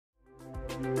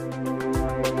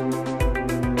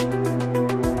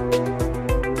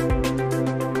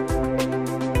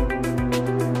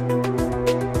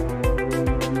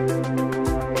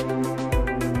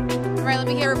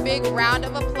Round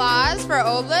of applause for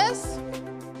Obelisk.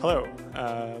 Hello.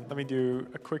 Let me do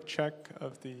a quick check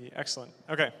of the excellent.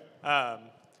 Okay.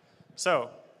 So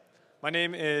my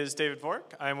name is David Vorick.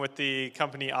 I'm with the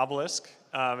company Obelisk,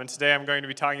 and today I'm going to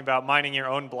be talking about mining your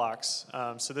own blocks.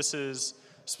 So this is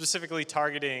specifically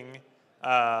targeting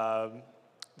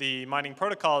the mining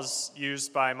protocols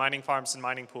used by mining farms and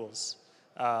mining pools,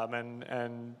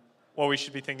 and what we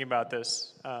should be thinking about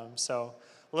this. So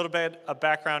a little bit of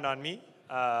background on me.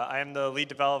 I am the lead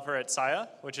developer at Saya,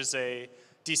 which is a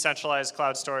decentralized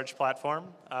cloud storage platform.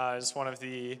 It's one of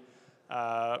the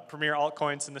premier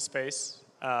altcoins in the space.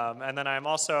 And then I'm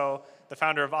also the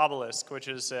founder of Obelisk, which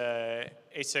is an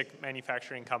ASIC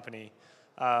manufacturing company.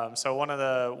 So one of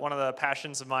the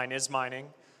passions of mine is mining,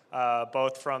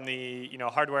 both from the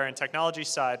hardware and technology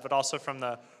side, but also from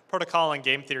the protocol and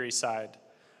game theory side.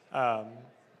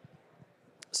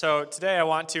 So today I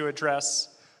want to address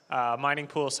mining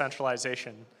pool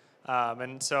centralization.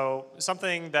 And so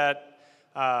something that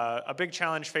a big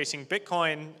challenge facing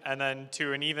Bitcoin, and then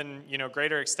to an even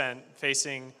greater extent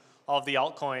facing all of the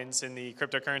altcoins in the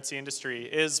cryptocurrency industry,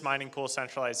 is mining pool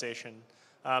centralization.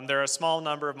 There are a small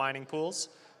number of mining pools.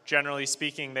 Generally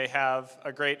speaking, they have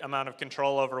a great amount of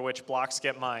control over which blocks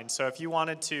get mined. So if you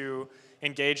wanted to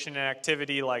engage in an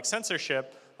activity like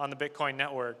censorship on the Bitcoin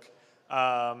network,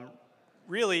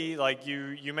 really, like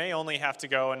you may only have to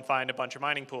go and find a bunch of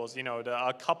mining pools,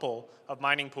 a couple of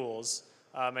mining pools,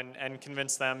 and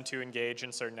convince them to engage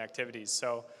in certain activities.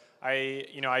 So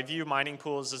I view mining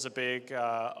pools as a big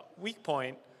weak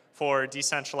point for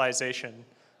decentralization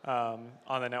on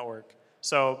the network.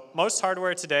 So most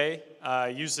hardware today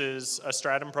uses a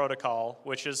stratum protocol,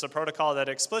 which is a protocol that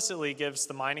explicitly gives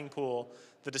the mining pool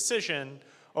the decision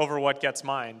over what gets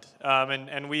mined.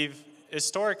 And we've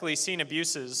historically seen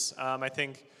abuses. I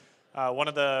think one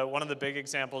of the big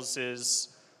examples is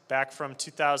back from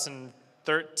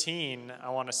 2013, I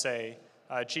want to say,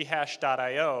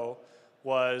 ghash.io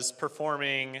was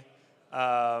performing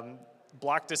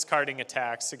block discarding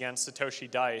attacks against Satoshi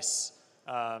Dice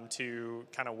to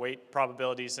kind of weight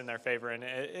probabilities in their favor. And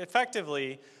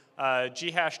effectively,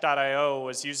 ghash.io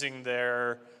was using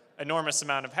their enormous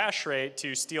amount of hash rate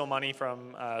to steal money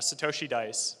from Satoshi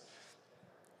Dice.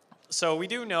 So we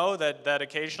do know that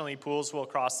occasionally pools will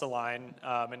cross the line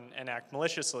and act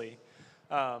maliciously.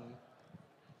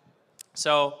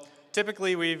 So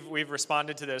typically we've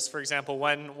responded to this. For example,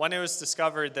 when it was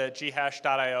discovered that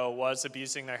ghash.io was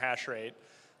abusing their hash rate,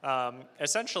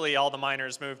 essentially all the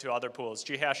miners moved to other pools.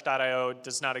 Ghash.io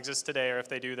does not exist today, or if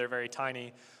they do, they're very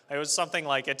tiny. It was something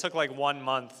like, it took like 1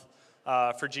 month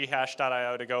for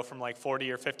ghash.io to go from like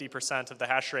 40 or 50% of the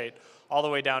hash rate all the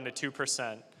way down to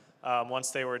 2%. Once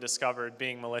they were discovered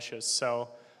being malicious. So,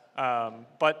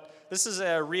 but this is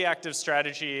a reactive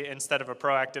strategy instead of a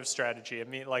proactive strategy. I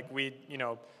mean, like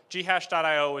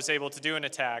ghash.io was able to do an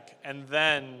attack, and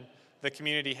then the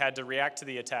community had to react to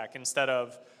the attack instead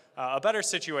of a better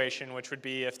situation, which would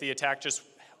be if the attack just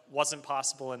wasn't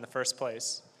possible in the first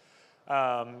place.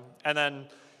 And then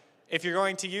if you're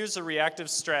going to use a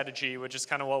reactive strategy, which is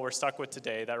kind of what we're stuck with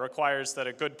today, that requires that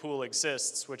a good pool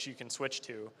exists, which you can switch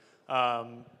to.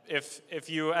 If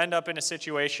you end up in a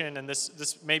situation, and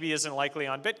this maybe isn't likely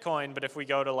on Bitcoin, but if we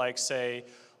go to like say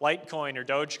Litecoin or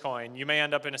Dogecoin, you may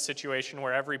end up in a situation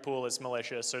where every pool is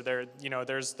malicious, or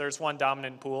there's one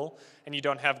dominant pool, and you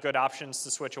don't have good options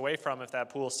to switch away from if that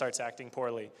pool starts acting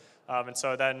poorly, and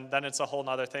so then it's a whole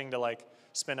other thing to like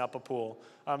spin up a pool.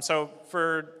 So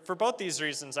for both these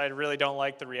reasons, I really don't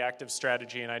like the reactive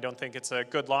strategy, and I don't think it's a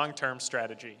good long-term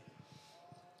strategy.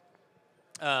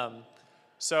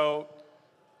 So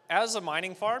as a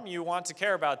mining farm, you want to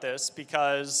care about this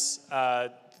because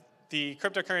the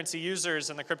cryptocurrency users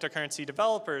and the cryptocurrency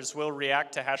developers will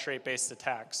react to hash rate-based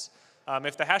attacks.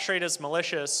 If the hash rate is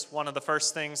malicious, one of the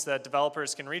first things that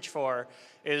developers can reach for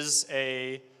is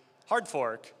a hard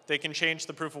fork. They can change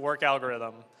the proof of work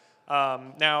algorithm.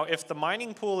 Now, if the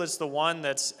mining pool is the one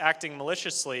that's acting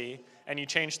maliciously and you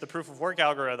change the proof of work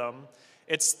algorithm,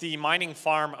 it's the mining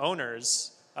farm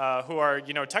owners who are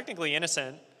technically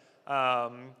innocent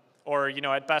or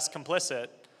at best complicit.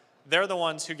 They're the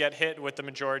ones who get hit with the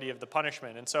majority of the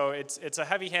punishment. And so it's a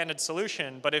heavy-handed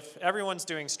solution, but if everyone's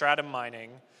doing stratum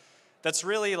mining, that's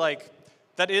really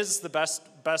that is the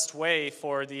best way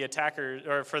for the attacker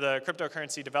or for the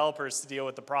cryptocurrency developers to deal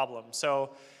with the problem. So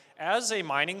as a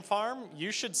mining farm,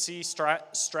 you should see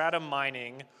stratum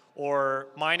mining or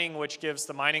mining, which gives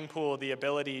the mining pool the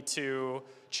ability to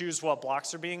choose what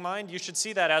blocks are being mined, you should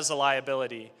see that as a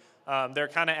liability. They're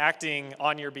kind of acting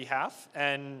on your behalf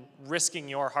and risking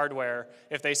your hardware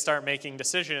if they start making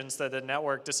decisions that the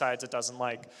network decides it doesn't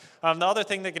like. The other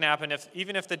thing that can happen,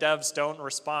 even if the devs don't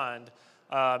respond,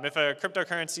 if a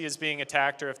cryptocurrency is being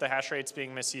attacked or if the hash rate's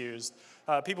being misused,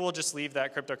 people will just leave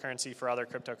that cryptocurrency for other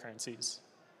cryptocurrencies.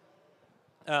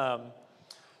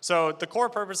 So the core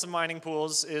purpose of mining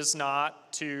pools is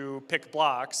not to pick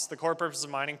blocks. The core purpose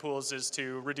of mining pools is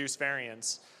to reduce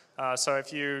variance. So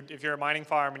if you're a mining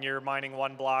farm and you're mining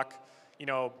one block,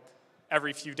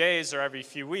 every few days or every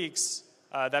few weeks,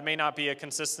 that may not be a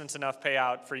consistent enough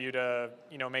payout for you to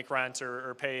make rent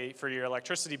or pay for your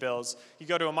electricity bills. You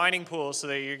go to a mining pool so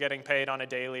that you're getting paid on a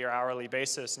daily or hourly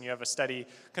basis, and you have a steady,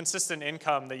 consistent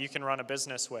income that you can run a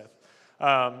business with.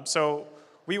 So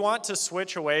we want to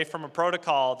switch away from a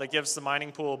protocol that gives the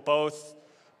mining pool both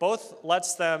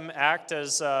lets them act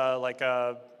as like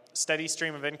a steady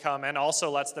stream of income and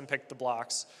also lets them pick the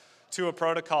blocks, to a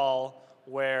protocol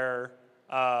where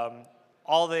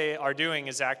all they are doing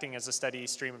is acting as a steady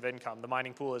stream of income. The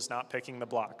mining pool is not picking the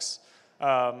blocks.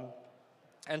 And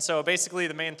so basically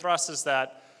the main thrust is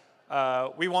that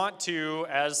we want to,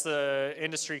 as the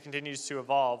industry continues to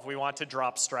evolve, we want to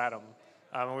drop stratum.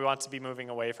 And we want to be moving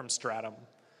away from stratum.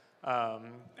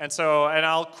 And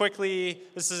I'll quickly,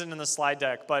 this isn't in the slide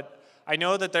deck, but I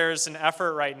know that there's an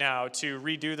effort right now to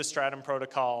redo the stratum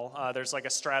protocol. There's like a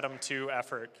stratum 2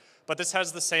 effort. But this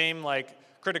has the same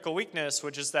critical weakness,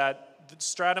 which is that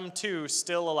stratum 2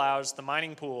 still allows the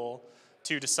mining pool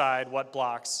to decide what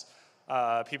blocks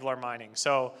people are mining.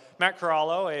 So Matt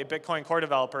Corallo, a Bitcoin core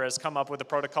developer, has come up with a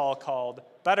protocol called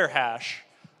BetterHash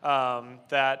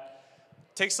that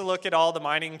takes a look at all the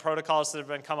mining protocols that have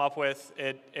been come up with.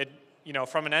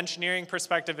 From an engineering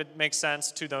perspective, it makes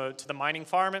sense. To the mining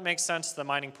farm, it makes sense. To the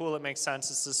mining pool, it makes sense.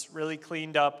 It's this really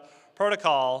cleaned up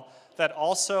protocol that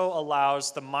also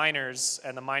allows the miners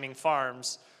and the mining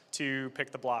farms to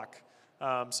pick the block.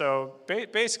 So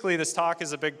basically, this talk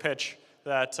is a big pitch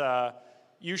that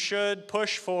you should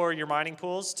push for your mining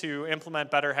pools to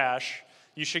implement BetterHash.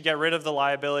 You should get rid of the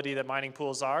liability that mining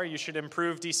pools are. You should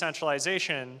improve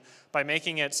decentralization by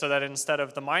making it so that instead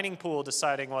of the mining pool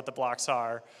deciding what the blocks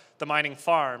are, the mining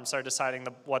farms are deciding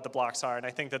what the blocks are. And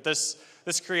I think that this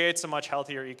creates a much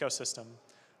healthier ecosystem.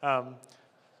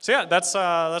 So yeah, that's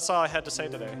all I had to say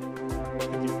today.